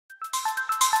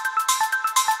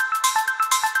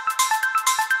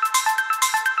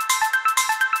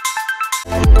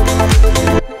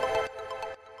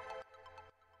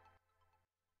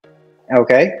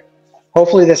Okay.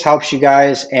 Hopefully this helps you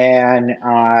guys and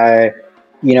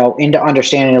into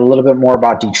understanding a little bit more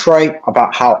about Detroit,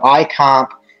 about how I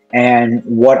comp, and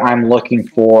what I'm looking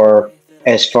for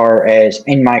as far as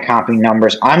in my comping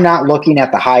numbers. I'm not looking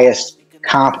at the highest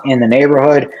comp in the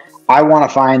neighborhood. I want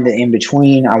to find the in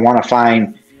between. I want to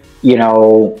find,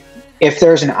 if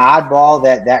there's an oddball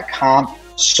that comp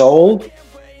sold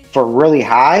for really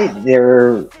high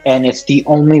there, and it's the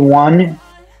only one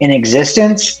in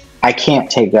existence, I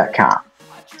can't take that comp.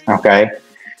 Okay,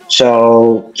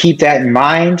 so keep that in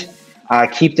mind.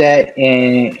 Keep that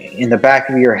in the back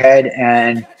of your head,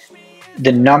 and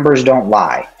the numbers don't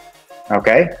lie.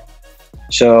 Okay,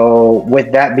 so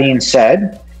with that being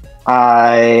said,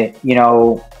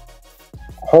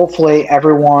 hopefully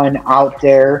everyone out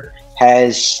there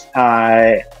has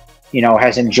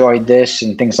has enjoyed this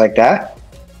and things like that.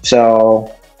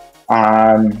 So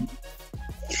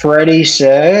Freddie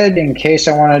said, in case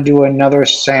I want to do another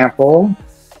sample.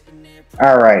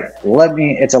 All right,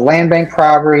 it's a land bank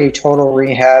property. Total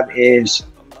rehab is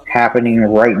happening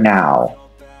right now.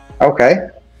 Okay,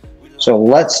 so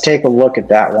let's take a look at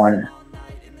that one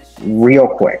real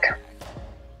quick.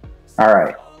 All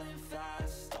right,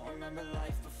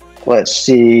 let's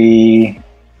see,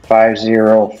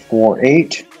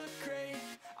 5048,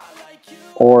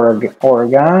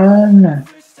 Oregon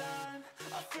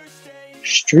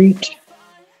Street.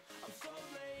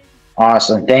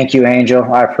 Awesome. Thank you, Angel.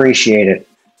 I appreciate it.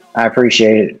 All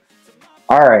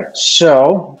right.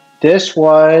 So this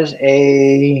was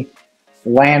a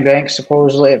land bank,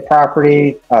 supposedly at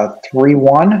property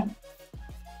 3-1.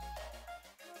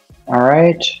 All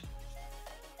right.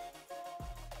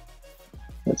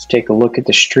 Let's take a look at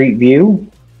the street view.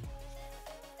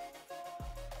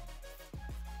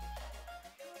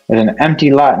 There's an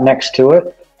empty lot next to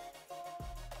it.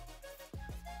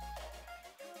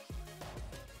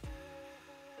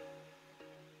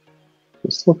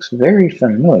 This looks very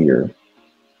familiar.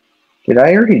 Did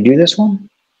I already do this one?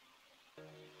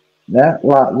 That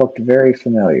lot looked very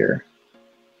familiar.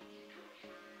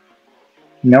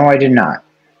 No, I did not.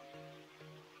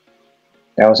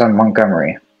 That was on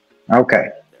Montgomery.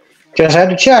 Okay. Just had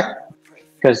to check,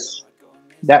 because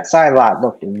that side lot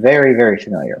looked very, very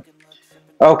familiar.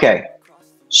 Okay.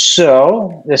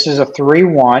 So, this is a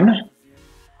 3-1.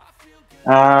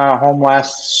 Home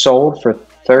last sold for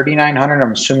 $3,900.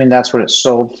 I'm assuming that's what it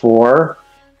sold for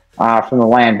from the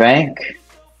land bank.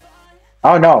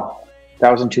 Oh, no.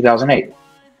 That was in 2008.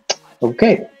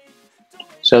 Okay.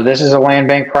 So this is a land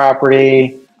bank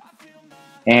property,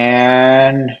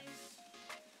 and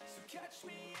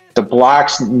the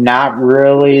block's not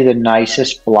really the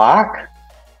nicest block.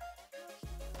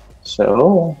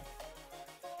 So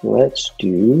let's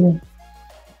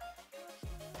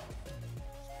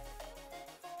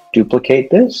duplicate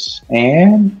this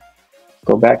and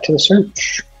go back to the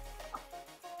search.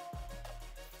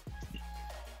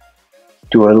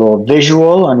 Do a little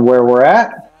visual on where we're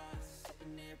at.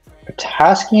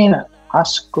 Petoskey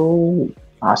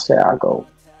Asiago.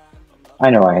 I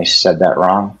know I said that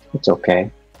wrong. It's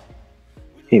okay.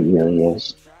 It really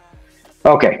is.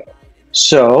 Okay,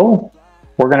 so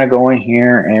we're going to go in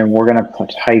here and we're going to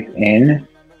type in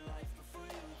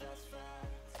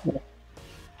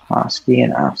Petoskey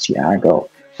and Asiago.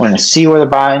 We're going to see where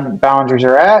the boundaries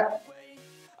are at.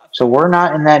 So we're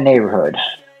not in that neighborhood.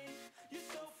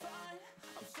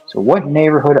 So what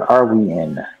neighborhood are we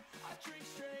in?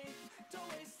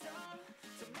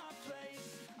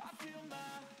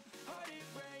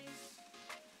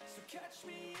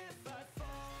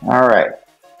 All right.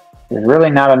 There's really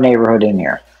not a neighborhood in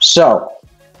here. So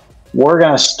we're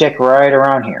going to stick right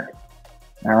around here.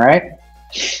 All right.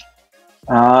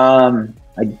 I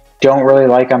don't really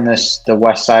like on the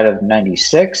west side of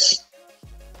 96.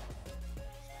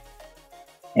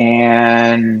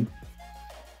 And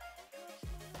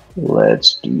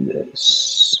let's do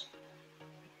this.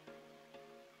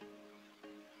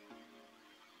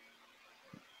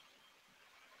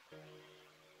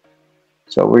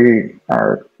 So we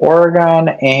are Oregon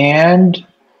and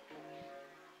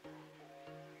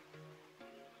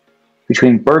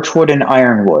between Birchwood and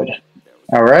Ironwood.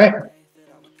 All right.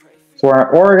 So we're in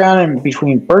Oregon and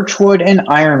between Birchwood and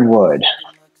Ironwood.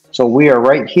 So we are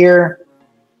right here.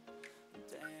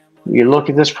 You look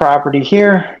at this property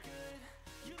here.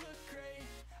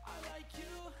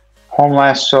 Home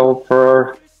last sold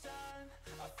for,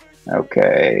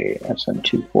 okay, that's on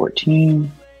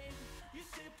 214.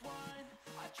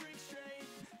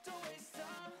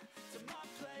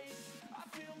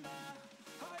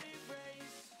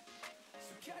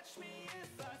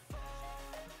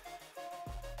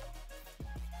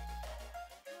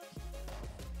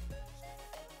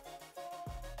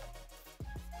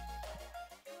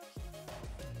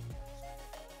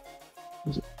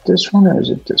 Is it this one or is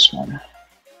it this one?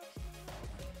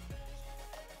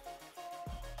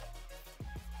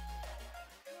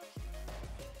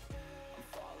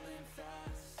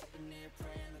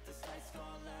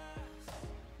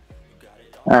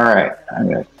 All right,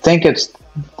 I'm gonna think it's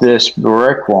this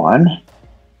brick one.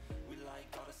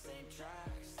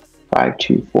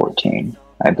 5214.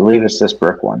 I believe it's this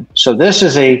brick one. So this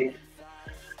is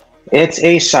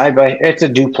it's a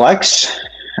duplex,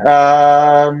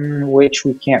 which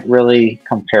we can't really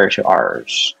compare to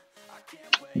ours,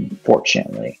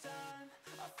 unfortunately.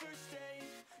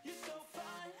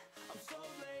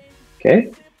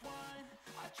 Okay.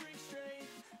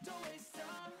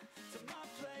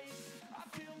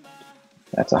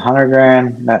 That's 100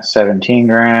 grand. That's 17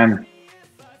 grand.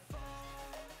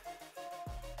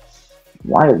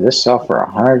 Why did this sell for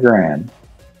 100 grand?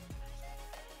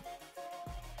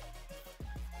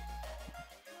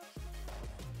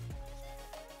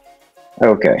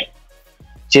 Okay.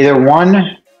 It's either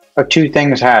one of two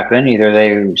things happen. Either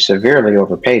they severely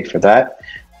overpaid for that,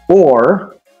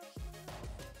 or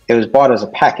it was bought as a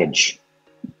package.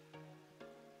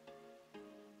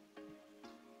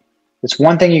 It's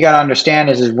one thing you got to understand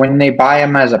is when they buy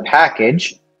them as a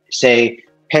package, say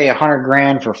pay 100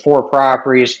 grand for 4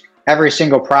 properties, every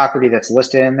single property that's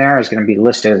listed in there is going to be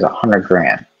listed as 100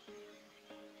 grand.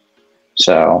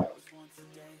 So,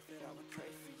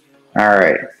 all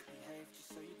right.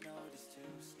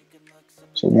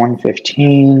 So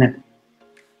 115.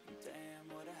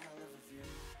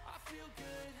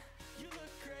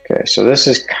 Okay, so this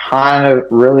is kind of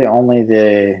really only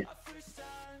the...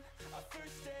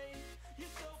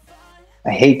 I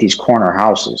hate these corner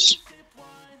houses.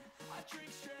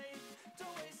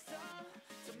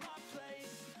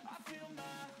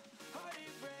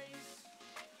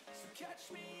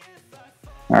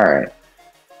 All right.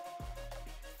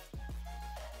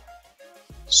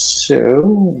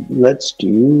 So let's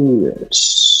do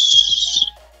this.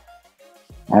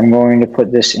 I'm going to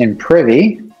put this in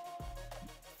Privy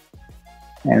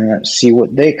and let's see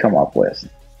what they come up with.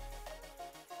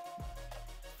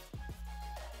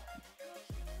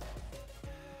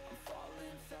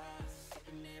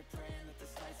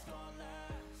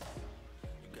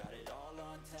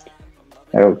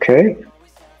 Okay.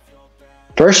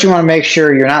 First, you want to make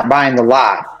sure you're not buying the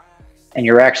lot and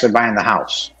you're actually buying the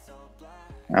house.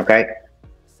 Okay.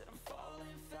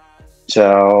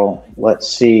 So let's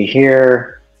see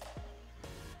here.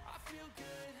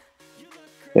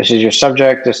 This is your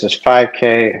subject. This is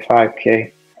 5K,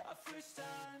 5K.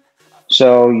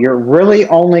 So you're really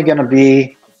only going to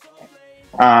be,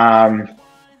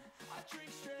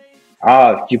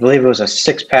 oh, you believe it was a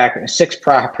 6-pack, 6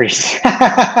 properties.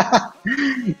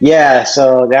 Yeah,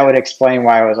 so that would explain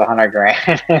why it was 100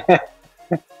 grand.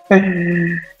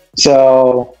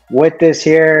 So with this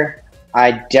here,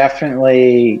 I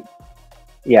definitely,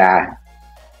 yeah.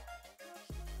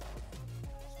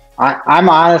 I'm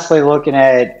honestly looking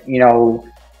at, you know,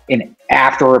 an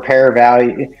after repair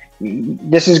value.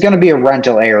 This is going to be a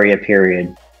rental area,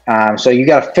 period. So you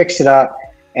got to fix it up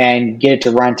and get it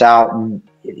to rent out. And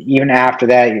even after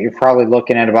that, you're probably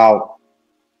looking at about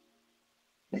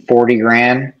 40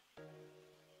 grand.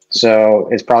 So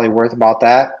it's probably worth about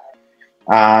that.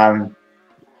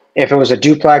 If it was a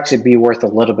duplex, it'd be worth a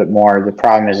little bit more. The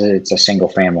problem is it's a single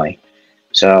family.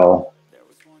 So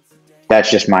that's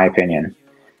just my opinion.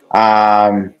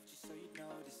 We're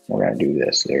going to do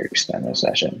this to extend the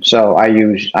session. So I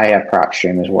have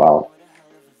PropStream as well.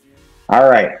 All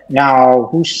right. Now,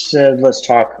 who said let's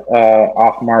talk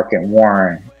off-market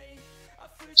Warren?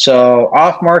 So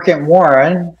off-market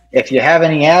Warren, if you have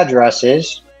any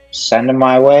addresses, send them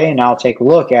my way and I'll take a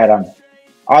look at them.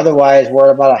 Otherwise, we're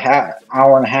about a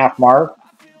hour and a half mark.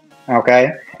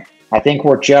 Okay. I think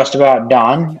we're just about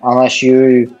done, unless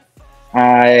you,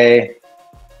 what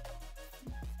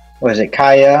is it,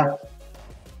 Kaya?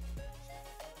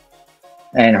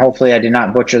 And hopefully I did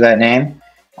not butcher that name.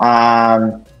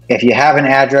 If you have an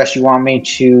address you want me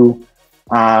to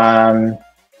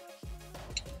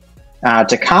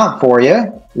comp for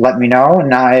you, let me know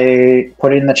and I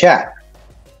put it in the chat.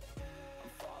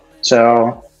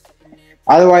 So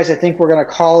otherwise, I think we're going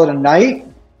to call it a night.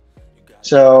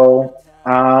 So,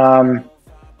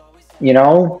 you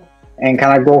know, and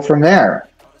kind of go from there.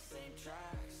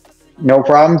 No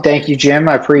problem. Thank you, Jim.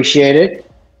 I appreciate it.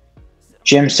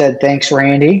 Jim said, thanks,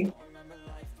 Randy.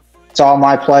 It's all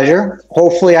my pleasure.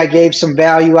 Hopefully I gave some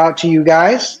value out to you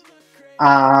guys,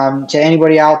 to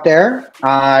anybody out there.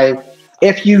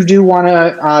 If you do want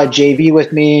to JV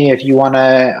with me, if you want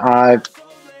to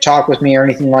talk with me or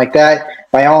anything like that,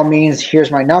 by all means,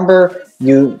 here's my number.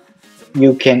 You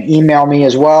you can email me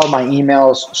as well. My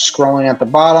email is scrolling at the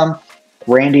bottom,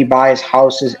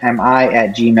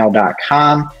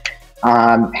 randybuyshousesmi@gmail.com.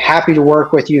 Happy to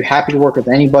work with you, happy to work with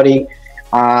anybody.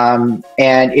 And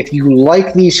if you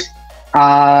like these,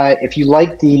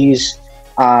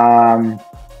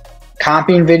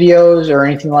 comping videos or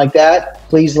anything like that,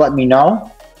 please let me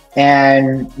know,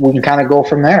 and we can kind of go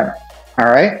from there. All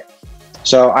right.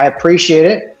 So I appreciate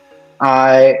it.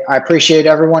 I appreciate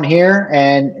everyone here,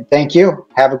 and thank you.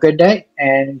 Have a good day,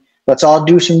 and let's all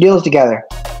do some deals together.